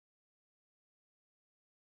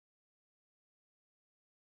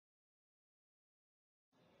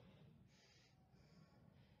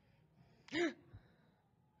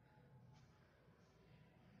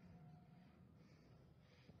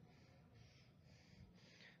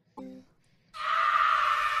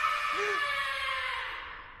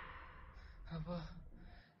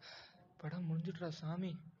யாரா சாமி?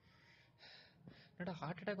 என்னடா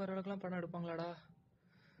ஹார்ட் அட்டாக் வர அளவுக்குலாம் படம் எடுப்பாங்களாடா?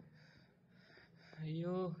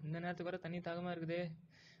 ஐயோ, இந்த நேரத்துக்கு வர தண்ணி தாகமாக இருக்குதே.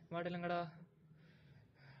 வாடலைங்கடா.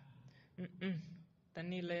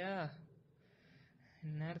 தண்ணி இல்லையா?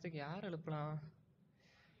 இந்நேரத்துக்கு யார் எழுப்பலாம்?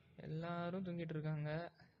 எல்லாரும் தூங்கிட்டு இருக்காங்க.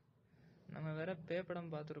 நம்ம வேற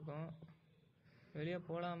பேப்படம் பார்த்துருக்கோம். வெளியே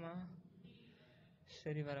போகலாமா?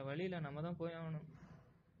 சரி, வேற வழியில் நம்ம தான் போய் ஆகணும்.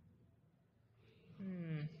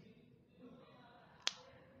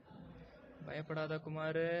 பயப்படாத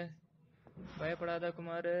குமார், பயப்படாத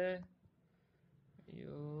குமார்.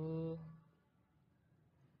 ஐயோ,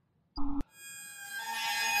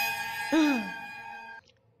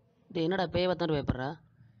 என்னடா பேய் பார்த்தாண்டு பயப்படுறா?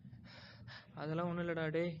 அதெல்லாம் ஒன்றும் இல்லைடா.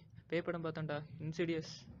 டே, பேய் படம் பார்த்தான்டா,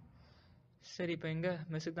 இன்சிடியஸ். சரி, இப்போ எங்கே?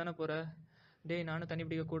 மெஸ்ஸுக்கு தானே போகிற? டேய், நானும் தண்ணி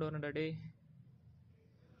பிடிக்க கூட வரேன்டா.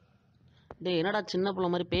 டேய் என்னடா சின்ன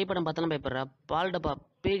பிள்ளை மாதிரி பேய் படம் பார்த்தாலும் பயப்படுறா? பால் டப்பா,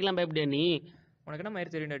 பேய்க்கெல்லாம் பயப்படியா நீ? உனக்கு என்ன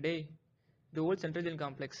மாதிரி தெரியும்டா? டேய், இது ஓல்ட் சென்ட்ரல் ஜெயில்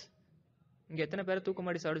காம்ப்ளெக்ஸ். இங்கே எத்தனை பேரை தூக்க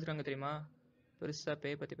மாட்டி சாடிச்சிருக்காங்க தெரியுமா? பெருசாக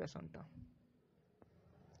பேய் பற்றி பேச வந்துட்டான்.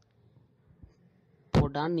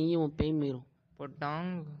 போட்டான் நீயும் பேய் மீறும்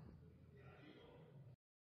போட்டாங்.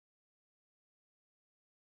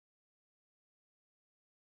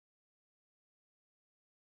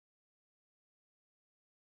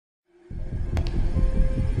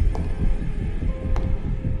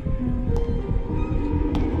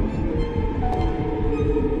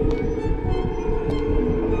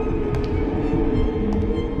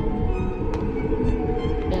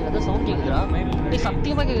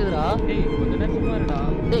 சத்தியமா கேக்குதுடா. டேய், கொஞ்ச நேரம் சும்மா இருடா.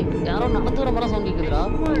 டேய், யாரோ நடந்து வர மாதிரி சவுண்ட் கேக்குதுடா.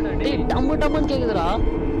 டேய், டம்மு டம்முன்னு கேக்குதுடா.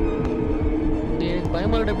 டேய்,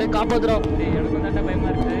 பயமா இருக்கு. அப்படியே காப்பாத்துறா. டேய், எனக்கு தான்டா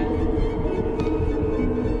பயமா இருக்கு.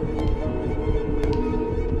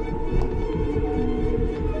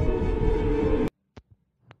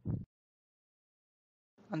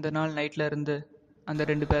 அந்த நாள் நைட்ல இருந்து அந்த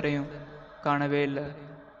 2 பேரையும் காணவே இல்லை.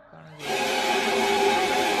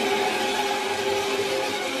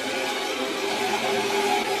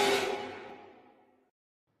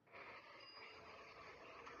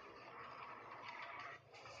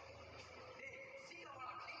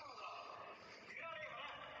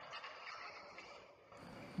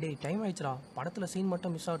 டேய், டைம் ஆயிடுச்சுடா. படத்தில் சீன்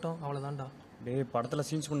மட்டும் மிஸ் ஆகட்டும், அவ்வளோதான்டா. டேய், படத்தில்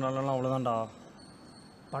சீன்ஸ் பண்ண நல்லா அவ்வளோதான்டா.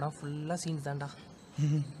 படம் ஃபுல்லாக சீன்ஸ் தான்டா.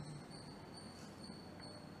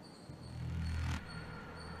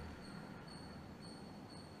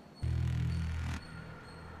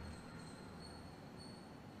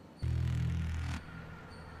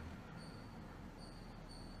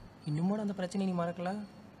 இன்னுமோட அந்த பிரச்சனை நீ மறக்கல?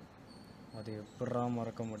 அது எப்படா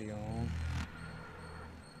மறக்க முடியும்?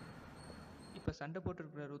 இப்போ சண்டை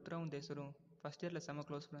போட்டுருக்கிற ருத்ராவும் தேசரும் ஃபஸ்ட் இயரில் செம்ம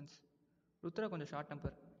க்ளோஸ் ஃப்ரெண்ட்ஸ். ருத்ரா கொஞ்சம் ஷார்ட்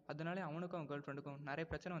டெம்பர். அதனாலே அவனுக்கும் அவன் கேர்ள் ஃப்ரெண்டுக்கும் நிறைய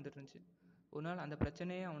பிரச்சனை வந்துட்டு இருந்துச்சு. ஒரு நாள் அந்த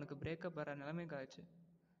பிரச்சனையே அவனுக்கு பிரேக்கப் வர நிலைமைக்கு ஆயிடுச்சு.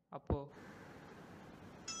 அப்போது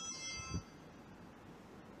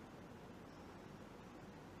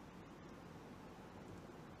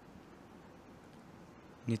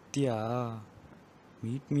Nithya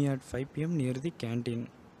meet me at 5 PM near the canteen.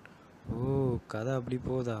 ஓ, கதை அப்படி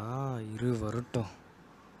போதா? இரு வரட்டும்.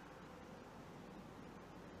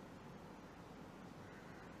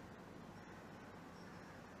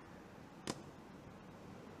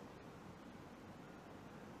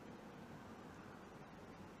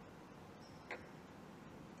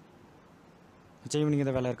 மச்சான், ஈவினிங்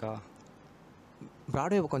எதாவது வேலை இருக்கா?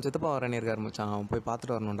 ப்ராட்வே கொஞ்சம் சித்தப்பா வரேன்னு இருக்காரு மச்சான். அவன் போய்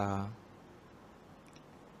பார்த்துட்டு வரணும்டா.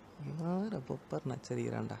 வேறு பொப்பர்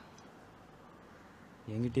நச்சரிக்கிறான்டா.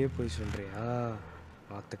 என்கிட்டயே போய் சொல்கிறியா?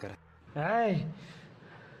 பார்த்துக்கிறேன். ஏய்,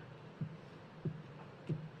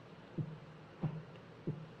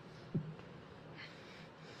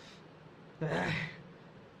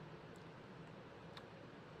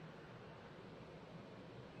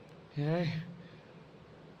 ஏய்,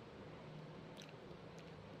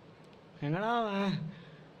 எங்கடா அவன்?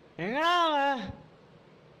 எங்கடா அவன்?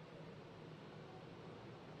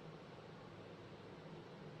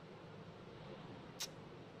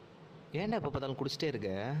 ஏன்டா எப்போ பார்த்தாலும் குடிச்சிட்டே இருக்க?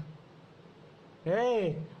 ஏய்,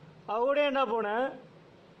 அவ கூட என்ன போன?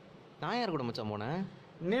 நான் யார் கூட மச்சான் போனேன்?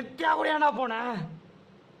 நித்யா கூட என்ன போன?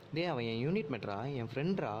 டேய், அவன் என் யூனிட் மேட்ரா, என்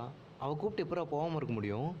ஃப்ரெண்ட்ரா. அவள் கூப்பிட்டு எப்போ போகாமல் இருக்க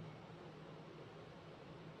முடியும்?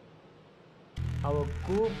 அவ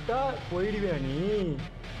கூப்பிட்டா போயிடுவியா நீ?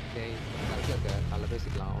 டேய், கரெக்டாக இருக்க, காலைல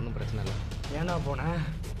பேசிக்கலாம், ஒன்றும் பிரச்சனை இல்லை. ஏன்னா போன?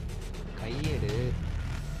 கையேடு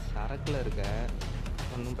சரக்கில் இருக்க,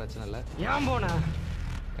 ஒன்றும் பிரச்சனை இல்லை. ஏன் போன?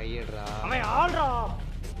 கையேடுறா. அவன் ஆள்றா.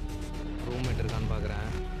 ரூம்மேட் இருக்கான்னு பார்க்குறேன்.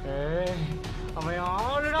 ஏய், அவன்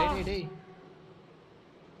ஆளுடா. டேய் டேய்,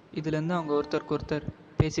 இதுலேருந்து அவங்க ஒருத்தருக்கு ஒருத்தர்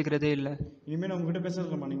பேசிக்கிறதே இல்லை. இனிமேல் நான் உங்ககிட்ட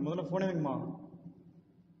பேசுறதுலம்மா. நீங்கள் முதல்ல ஃபோனே வைங்கம்மா.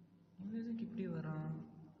 எதுக்கு இப்படி வர?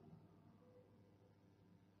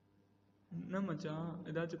 என்ன மச்சான்,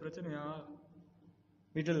 ஏதாச்சும் பிரச்சனையா?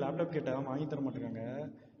 வீட்டில் லேப்டாப் கேட்டால் வாங்கி தர மாட்டேங்காங்க.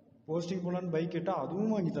 போஸ்டிங் போகலான்னு பைக் கேட்டால்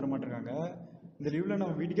அதுவும் வாங்கி தர மாட்டேங்காங்க. இந்த லீவில்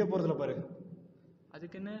நம்ம வீட்டுக்கே போகிறதில்ல பாரு.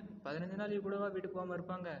 அதுக்கு என்ன 15 நாள் லீவ் கூடவா வீட்டுக்கு போகாமல்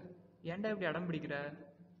இருப்பாங்க? ஏன்டா இப்படி அடம் பிடிக்கிற?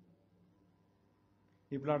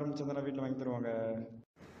 இப்படிலாம் ஆரம்பிச்சிருந்தா வீட்டில் வாங்கி தருவாங்க.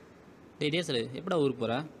 டேய் டேசரு, எப்படா ஊருக்கு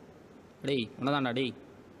போகிற? டேய் உன்னதான்டா டேய்.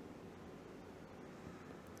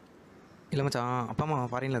 இல்லை மச்சான், அப்பா அம்மா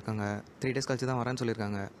ஃபாரினில் இருக்காங்க. 3 days கழிச்சு தான் வரேன்னு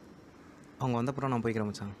சொல்லியிருக்காங்க. அவங்க வந்தப்புறம் நான் போய்க்கிறேன்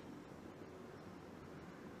மச்சான்.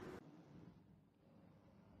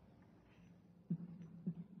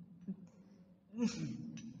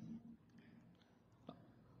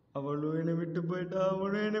 அவளும் என்னை விட்டு போயிட்டா,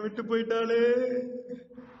 அவளும் என்னை விட்டு போயிட்டாளே.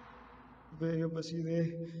 வேக பசிக்குதே,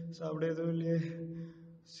 சாப்பிட எதுவும் இல்லையே.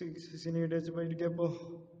 சினி டேச்சு போயிட்டு கேட்போம்.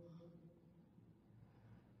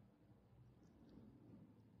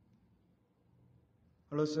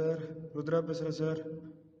 ஹலோ சார், ருத்ரா பேசுகிறேன் சார்.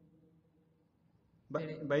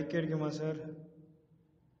 பைக் கிடைக்குமா சார்?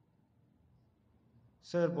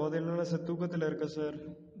 சார் போதையில சார் தூக்கத்தில் இருக்கேன் சார்.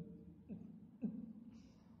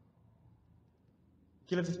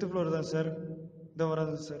 கீழே 5th floor தான் சார். இதோ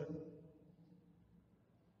வராது சார்.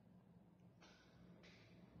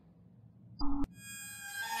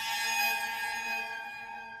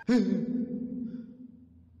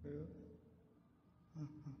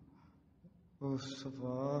 ஓ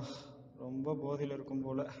சப்பா, ரொம்ப போதையில் இருக்கும்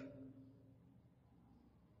போல.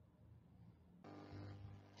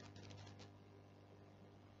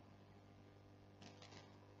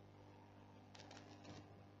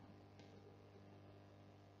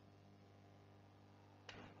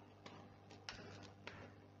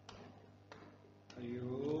 ஐயோ,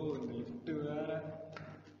 இந்த லிஃப்ட்டு வேற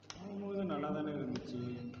போகும்போது நல்லா தானே இருந்துச்சு.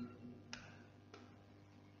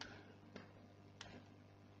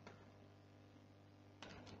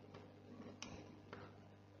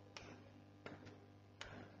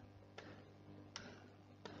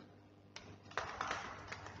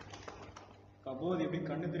 கபோது எப்படி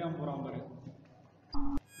கண்ணு தெரியாம போறான் பாரு.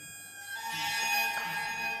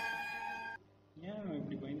 ஏன்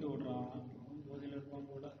இப்படி பயந்து ஓடுறான்? போதையில் இருப்பான்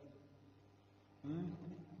போல.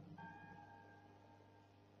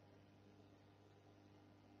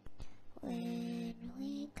 When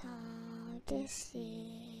we come to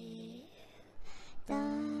see the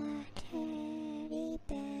teddy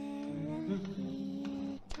bear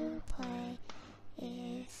here to play,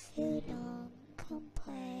 if you don't come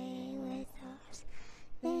play with us,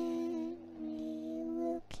 then we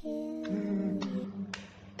will kill you.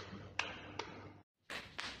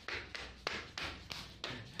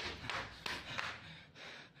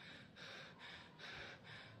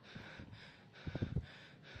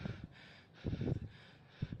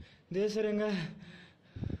 தேசர் எங்க?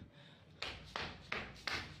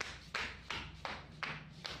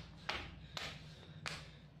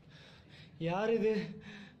 யார் இது?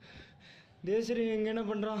 தேசர் எங்க என்ன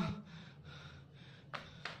பண்றான்?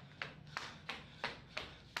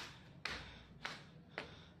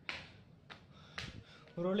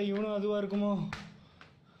 ஒருவேளை இவனும் அதுவா இருக்குமோ?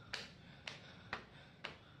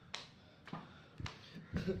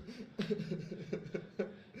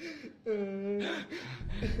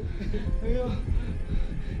 ஐயோ,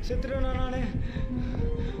 செத்துருவேனா நானே?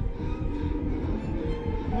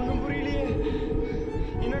 ஒன்றும் புரியலையே,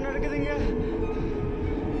 என்ன நடக்குதுங்க?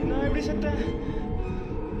 நான் எப்படி செத்தேன்?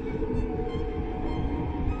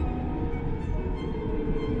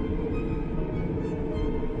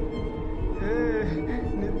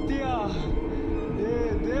 நித்யா,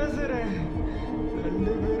 தேசரே,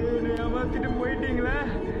 2 பேரும் என்னை ஏமாத்திட்டு போயிட்டீங்களே.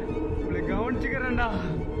 உங்களை கவனிச்சுக்கிறேன்டா.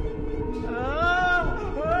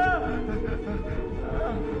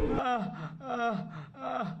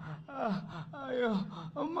 ஐயோ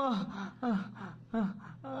அம்மா,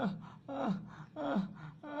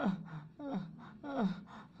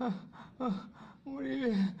 முடியல.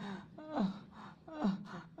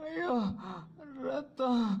 ஐயோ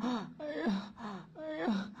ரத்தம். ஐயோ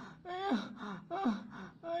ஐயோ ஐயோ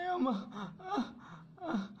ஐயோ அம்மா.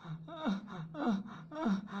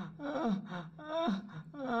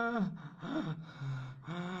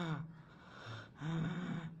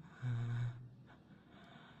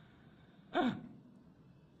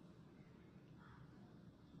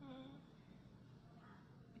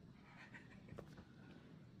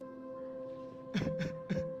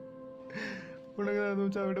 உனக்கு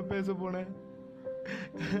அதுவும் சாவிட்ட பேச போனேன்.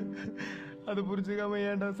 அது புரிஞ்சுக்காம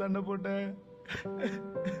ஏன்டா சண்டை போட்டேன்?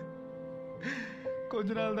 கொஞ்ச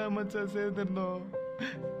நாள் தான் மச்சான் சேர்ந்துருந்தோம்.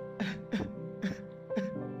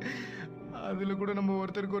 அதுல கூட நம்ம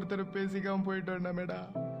ஒருத்தருக்கு ஒருத்தர் பேசிக்காம போயிட்டோம்டா மேடா.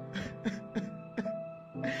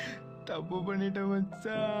 தப்பு பண்ணிட்டேன்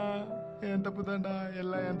மச்சான். என் தப்பு தாண்டா,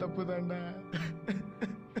 எல்லாம் என் தப்பு தாண்டா.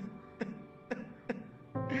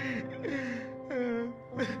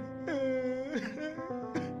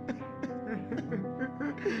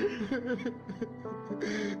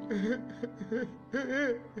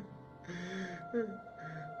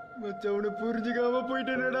 மச்சவனை புரிஞ்சுக்காம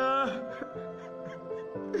போயிட்டேனடா.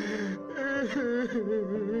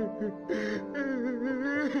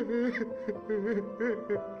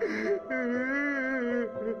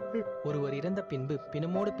 ஒருவர் இறந்த பின்பு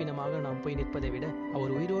பிணமோடு பிணமாக நாம் போய் நிற்பதை விட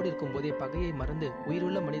அவர் உயிரோடு இருக்கும் போதே பகையை மறந்து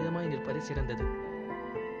உயிருள்ள மனிதமாய் நிற்பது சிறந்தது.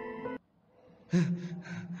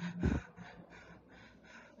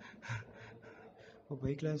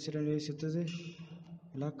 பைக்கில் ஆக்சிடென்ட் செத்தது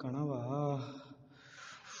எல்லாம் கனவா?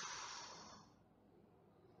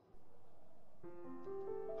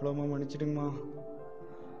 ஹலோம்மா, மன்னிச்சிடுங்கம்மா.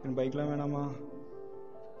 என் பைக்லாம் வேணாம்மா.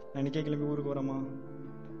 நான் இன்னைக்கே கிளம்பி ஊருக்கு வரேம்மா.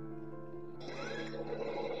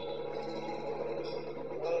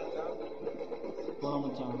 போகலாம்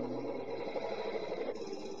மச்சான்.